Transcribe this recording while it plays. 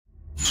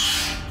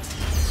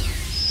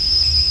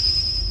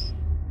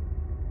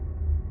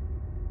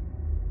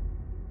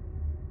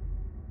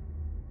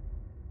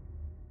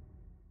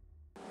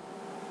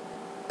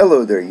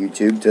Hello there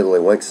YouTube,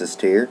 Tiddlywinks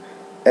here,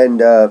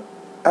 and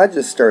I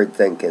just started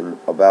thinking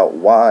about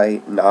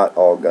why not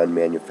all gun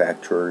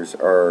manufacturers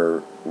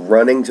are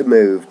running to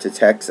move to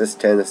Texas,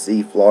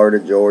 Tennessee, Florida,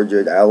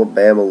 Georgia,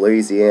 Alabama,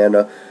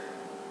 Louisiana.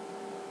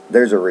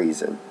 There's a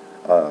reason,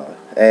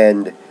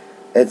 and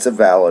it's a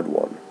valid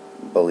one,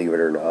 believe it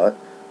or not.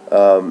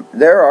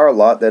 There are a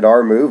lot that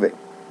are moving,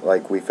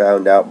 like we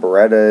found out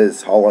Beretta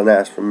is hauling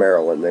ass from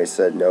Maryland. They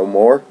said no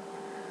more.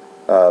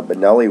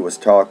 Benelli was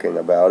talking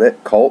about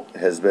it. Colt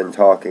has been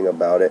talking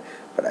about it,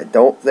 but I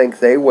don't think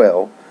they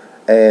will.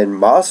 And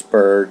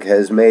Mossberg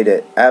has made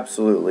it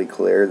absolutely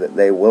clear that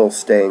they will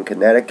stay in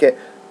Connecticut.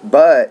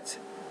 But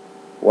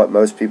what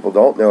most people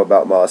don't know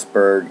about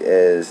Mossberg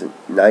is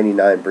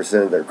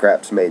 99% of their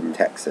crap's made in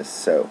Texas.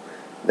 So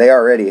they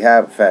already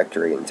have a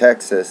factory in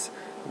Texas,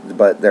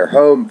 but their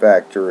home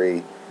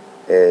factory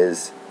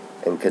is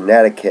in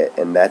Connecticut,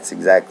 and that's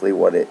exactly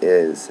what it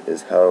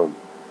is home.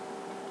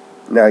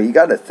 Now, you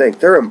got to think,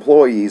 their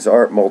employees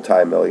aren't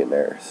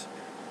multimillionaires.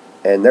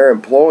 And their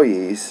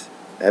employees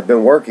have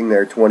been working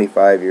there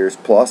 25 years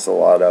plus, a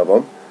lot of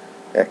them,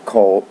 at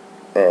Colt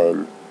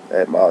and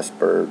at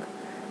Mossberg,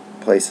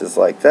 places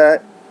like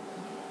that.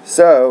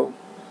 So,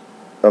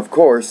 of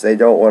course, they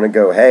don't want to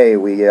go, hey,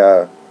 we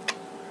got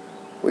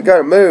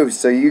to move,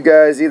 so you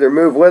guys either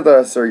move with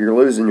us or you're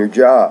losing your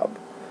job.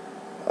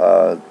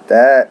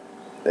 That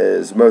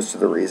is most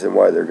of the reason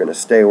why they're going to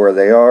stay where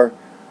they are.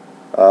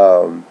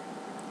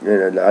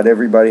 Not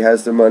everybody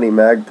has the money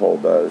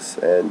Magpul does,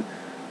 and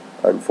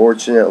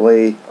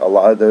unfortunately, a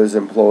lot of those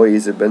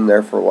employees have been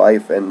there for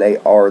life, and they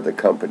are the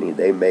company.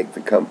 They make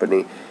the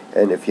company,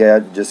 and if you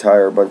had to just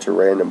hire a bunch of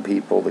random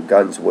people, the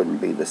guns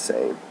wouldn't be the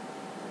same.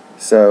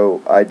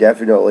 So I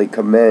definitely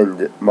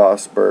commend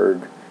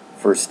Mossberg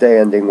for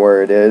standing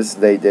where it is.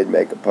 They did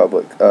make a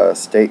public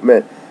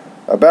statement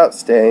about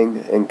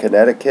staying in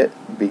Connecticut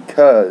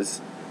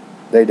because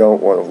they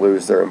don't want to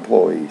lose their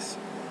employees.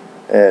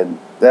 And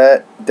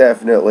that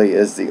definitely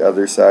is the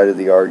other side of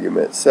the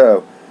argument.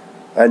 So,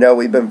 I know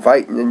we've been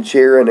fighting and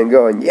cheering and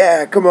going,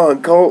 yeah, come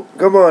on, Colt,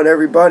 come on,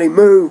 everybody,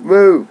 move,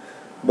 move.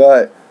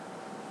 But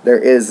there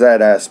is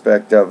that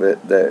aspect of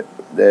it that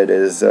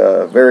is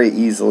very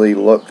easily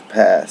looked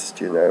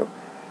past,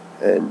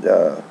 And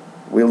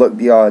we look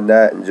beyond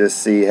that and just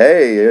see,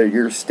 hey,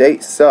 your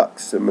state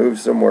sucks, so move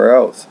somewhere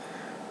else.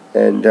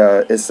 And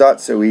it's not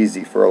so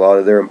easy for a lot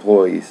of their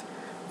employees.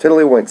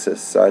 Tiddlywinks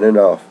signing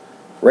off.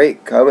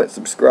 Rate, comment,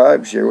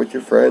 subscribe, share with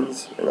your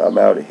friends, and I'm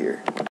out of here.